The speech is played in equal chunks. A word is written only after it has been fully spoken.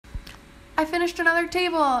I finished another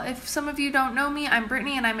table. If some of you don't know me, I'm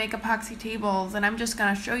Brittany and I make epoxy tables, and I'm just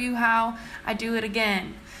going to show you how I do it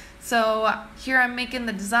again. So here I'm making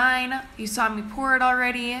the design. You saw me pour it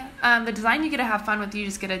already. The design you get to have fun with, you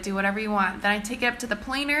just get to do whatever you want. Then I take it up to the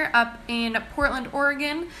planer up in Portland,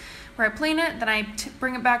 Oregon, where I plane it. Then I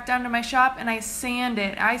bring it back down to my shop and I sand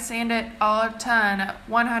it. I sand it a ton,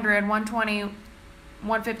 100, 120,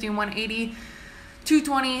 150, 180,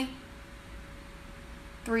 220,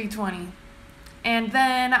 320. And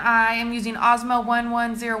then I am using Osmo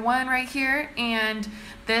 1101 right here, and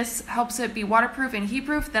this helps it be waterproof and heat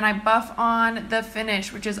proof. Then I buff on the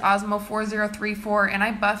finish, which is Osmo 4034, and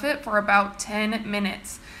I buff it for about 10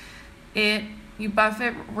 minutes. You buff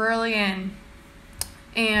it really in,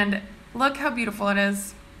 and look how beautiful it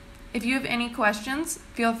is. If you have any questions,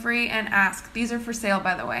 feel free and ask. These are for sale,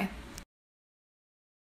 by the way.